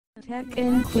Tech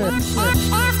and clips.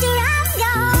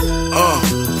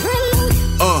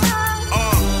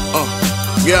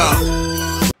 Yeah.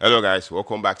 Hello guys,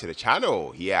 welcome back to the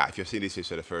channel. Yeah, if you're seeing this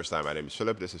for the first time, my name is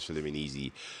Philip. This is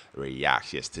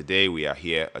Philiminizzyvlogs. Yes, today we are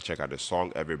here to check out the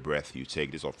song Every Breath You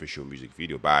Take, this official music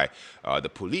video by The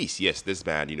Police. Yes, this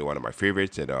band, you know, one of my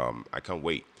favorites, and I can't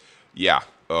wait. Yeah,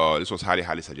 this was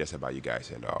highly suggested by you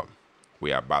guys, and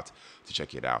we are about to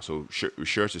check it out. So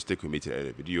sure to stick with me to the end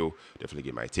of the video. Definitely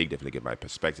get my take, definitely get my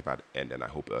perspective at the end, and I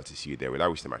hope to see you there.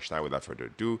 Without wasting much time, without further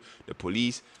ado, The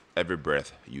Police, Every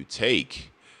Breath You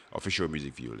Take, official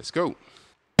music video. Let's go.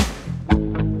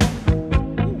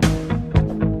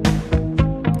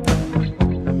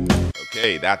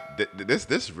 Okay,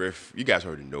 this riff, you guys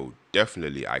already know,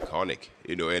 definitely iconic.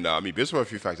 You know, and I mean, based on a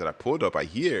few facts that I pulled up, I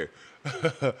hear,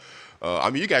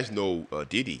 I mean, you guys know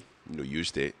Diddy, you know,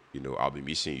 used it. You know, I'll be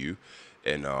missing you,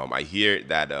 and I hear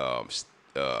that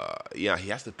yeah, he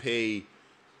has to pay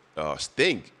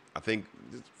Sting, I think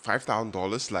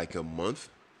 $5,000 like a month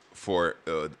for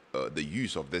the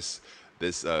use of this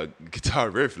guitar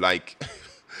riff. Like,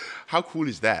 how cool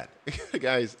is that?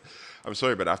 Guys, I'm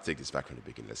sorry, but I have to take this back from the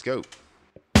beginning. Let's go.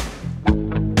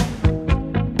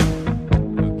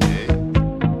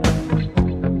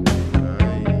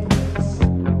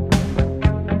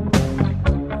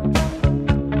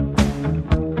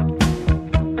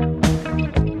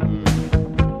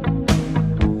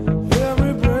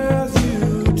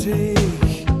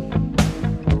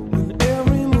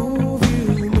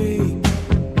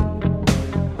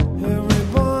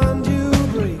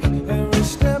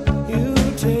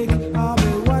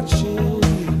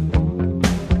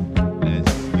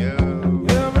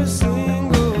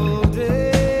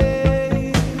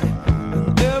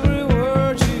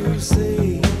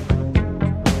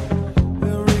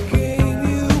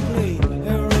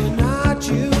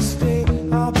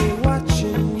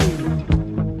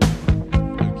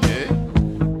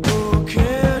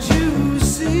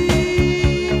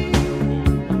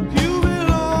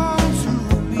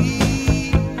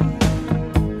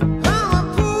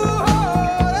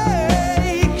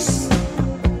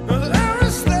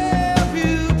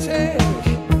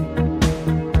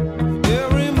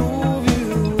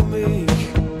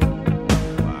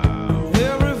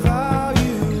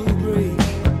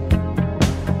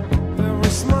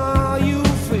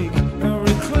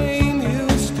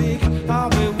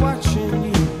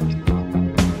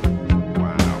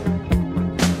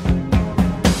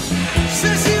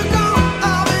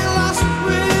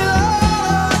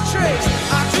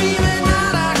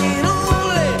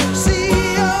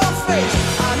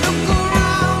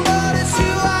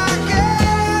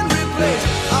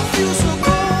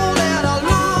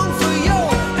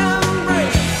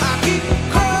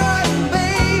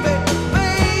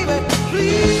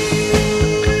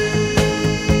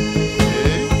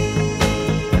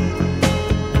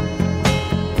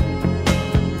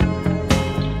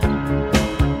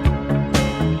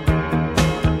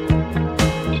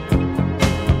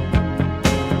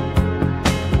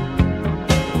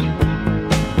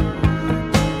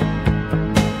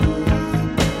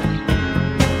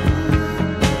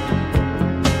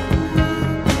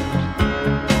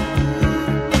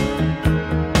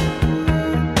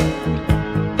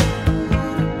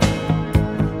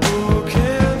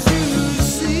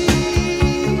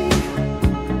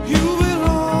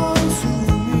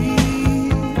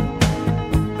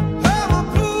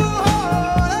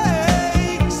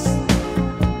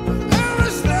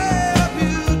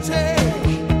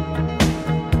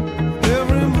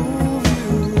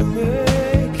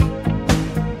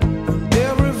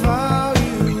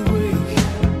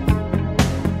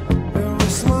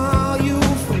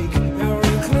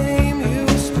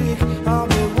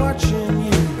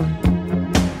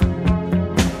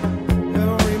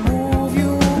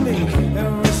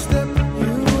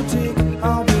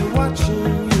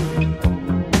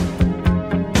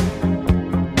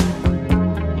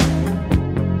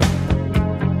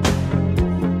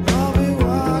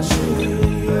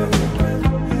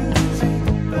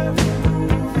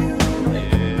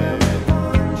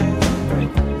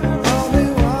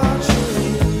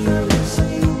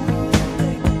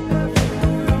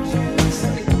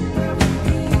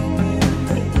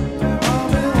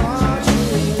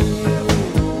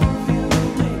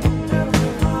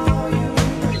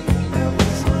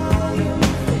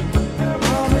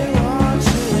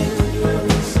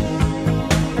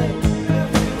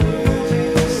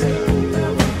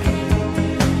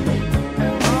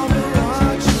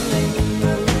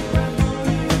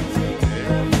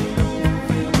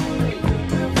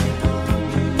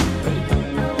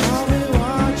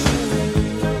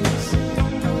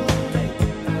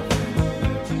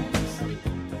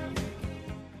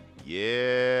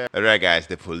 All right, guys,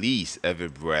 the police, every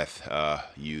breath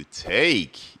you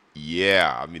take.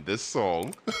 Yeah, I mean, this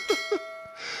song,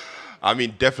 I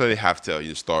mean, definitely have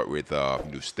to start with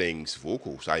Sting's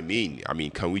vocals. I mean,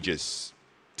 can we just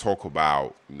talk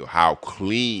about how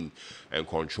clean and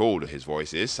controlled his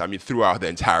voice is? I mean, throughout the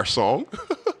entire song.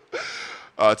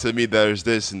 To me, there's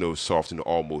this soft and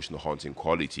almost haunting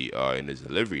quality in his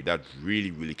delivery that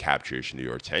really captures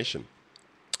your attention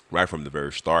right from the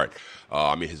very start.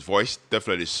 I mean, his voice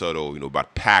definitely subtle,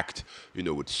 but packed,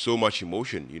 with so much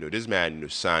emotion. This man,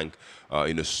 sang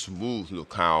in a smooth,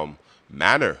 calm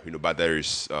manner, but there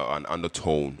is an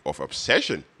undertone of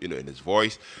obsession, in his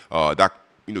voice that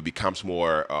becomes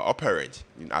more apparent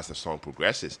as the song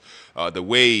progresses. The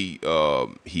way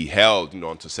he held,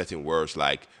 onto certain words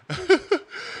like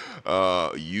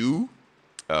you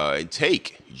and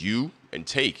take, you and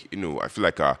take. I feel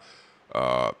like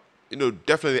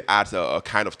definitely adds a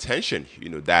kind of tension,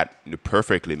 that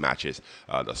perfectly matches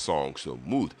the song's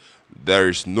mood.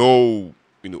 There's no,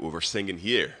 over singing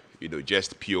here,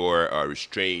 just pure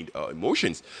restrained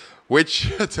emotions,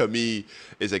 which to me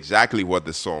is exactly what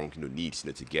the song, needs,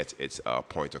 to get its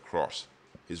point across.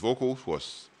 His vocals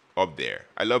was up there.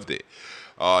 I loved it.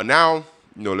 Now,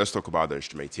 let's talk about the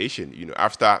instrumentation.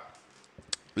 After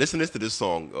listening to this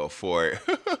song for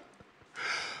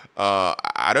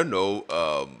I don't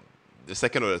know, the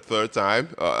second or the third time.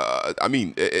 I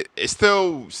mean, it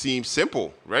still seems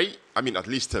simple, right? I mean, at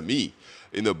least to me,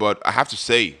 But I have to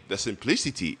say, the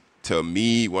simplicity to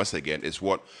me, once again, is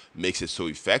what makes it so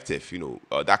effective.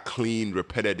 That clean,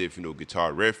 repetitive,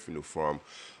 guitar riff, from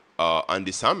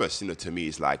Andy Summers, to me,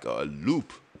 is like a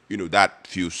loop, that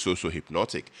feels so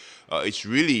hypnotic. It's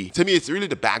really, to me, it's really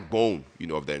the backbone,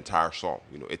 of the entire song.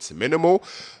 It's minimal,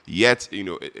 yet,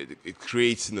 it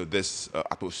creates, this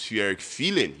atmospheric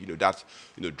feeling, that,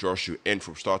 draws you in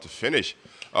from start to finish.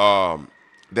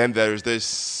 Then there's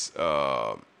this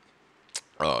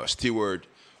Stewart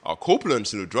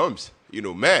Copeland's, drums.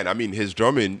 Man, I mean, his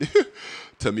drumming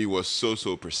to me was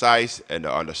so precise and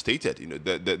understated.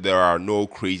 There are no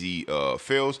crazy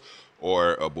fills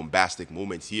or bombastic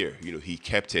moments here. He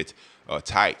kept it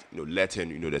tight.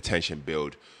 Letting the tension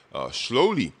build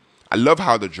slowly. I love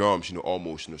how the drums,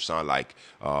 almost sound like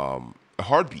a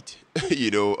heartbeat.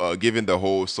 Giving the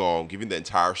whole song, giving the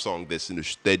entire song this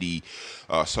steady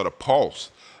sort of pulse.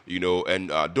 And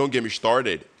don't get me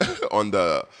started on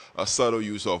the subtle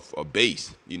use of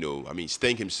bass. I mean,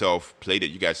 Sting himself played it.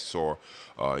 You guys saw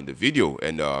in the video,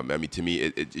 and I mean, to me,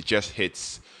 it just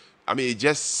hits. I mean, it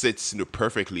just sits,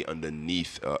 perfectly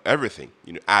underneath everything.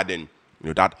 Adding,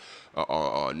 that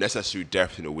necessary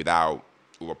depth, without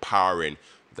overpowering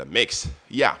the mix.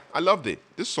 Yeah, I loved it.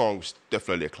 This song's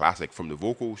definitely a classic, from the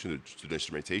vocals to the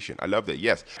instrumentation. I loved it.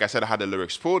 Yes, like I said, I had the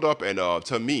lyrics pulled up, and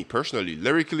to me personally,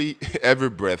 lyrically, every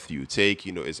breath you take,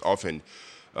 is often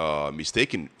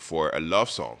mistaken for a love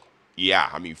song. Yeah,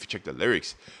 I mean, if you check the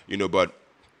lyrics, but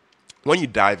when you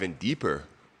dive in deeper,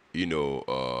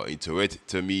 into it,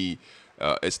 to me,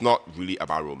 it's not really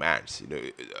about romance.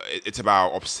 It's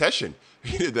about obsession.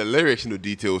 The lyrics,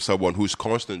 detail someone who's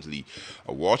constantly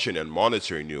watching and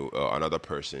monitoring another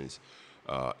person's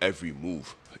every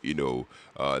move.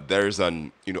 There's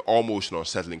an almost an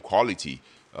unsettling quality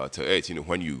to it.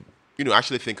 When you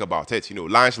actually think about it.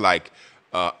 Lines like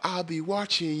 "I'll be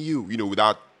watching you," with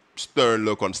that stern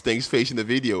look on Sting's face in the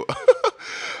video.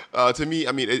 To me,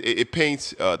 I mean, it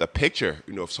paints the picture,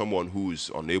 of someone who's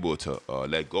unable to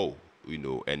let go,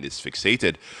 and is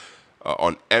fixated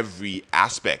on every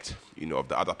aspect, of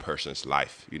the other person's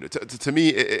life. To me,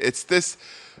 it's this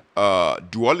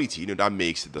duality, that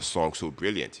makes the song so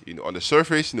brilliant. On the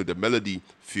surface, the melody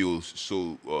feels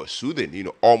so soothing,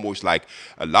 almost like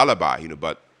a lullaby,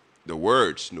 but the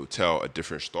words, tell a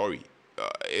different story.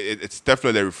 It's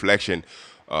definitely a reflection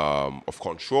of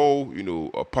control,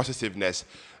 positiveness,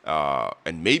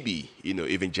 and maybe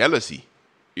even jealousy.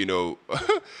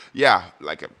 Yeah,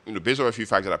 like based on a few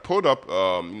facts that I pulled up,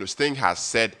 Sting has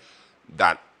said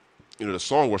that the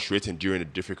song was written during a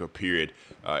difficult period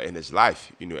in his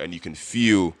life, and you can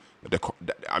feel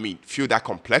I mean, feel that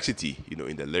complexity,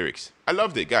 in the lyrics. I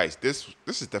loved it, guys. This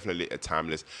is definitely a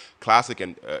timeless classic,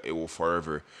 and it will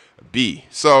forever be.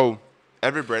 So,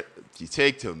 every breath you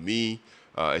take, to me,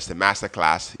 it's the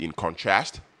masterclass in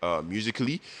contrast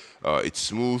musically. It's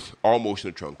smooth, almost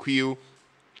tranquil,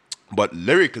 but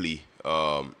lyrically,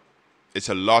 it's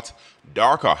a lot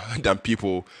darker than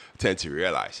people tend to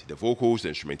realize. The vocals, the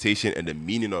instrumentation, and the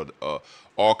meaning of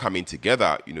all coming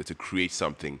together, to create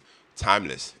something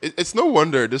timeless. It's no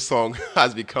wonder this song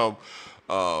has become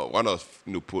one of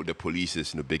the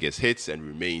Police's biggest hits, and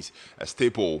remains a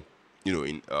staple,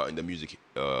 in the music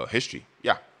history.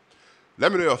 Yeah.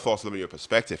 Let me know your thoughts. Let me know your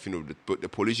perspective. You know, the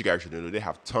police, you guys should know, they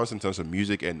have tons and tons of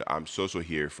music, and I'm so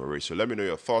here for it. So let me know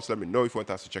your thoughts. Let me know if you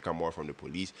want us to check out more from the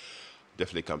police.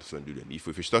 Definitely come through and do that. If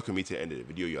you're stuck with me to the end of the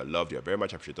video, you're loved. You're very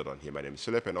much appreciated on here. My name is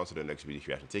Philip, and also the next video. If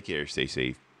you have to take care, stay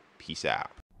safe. Peace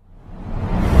out.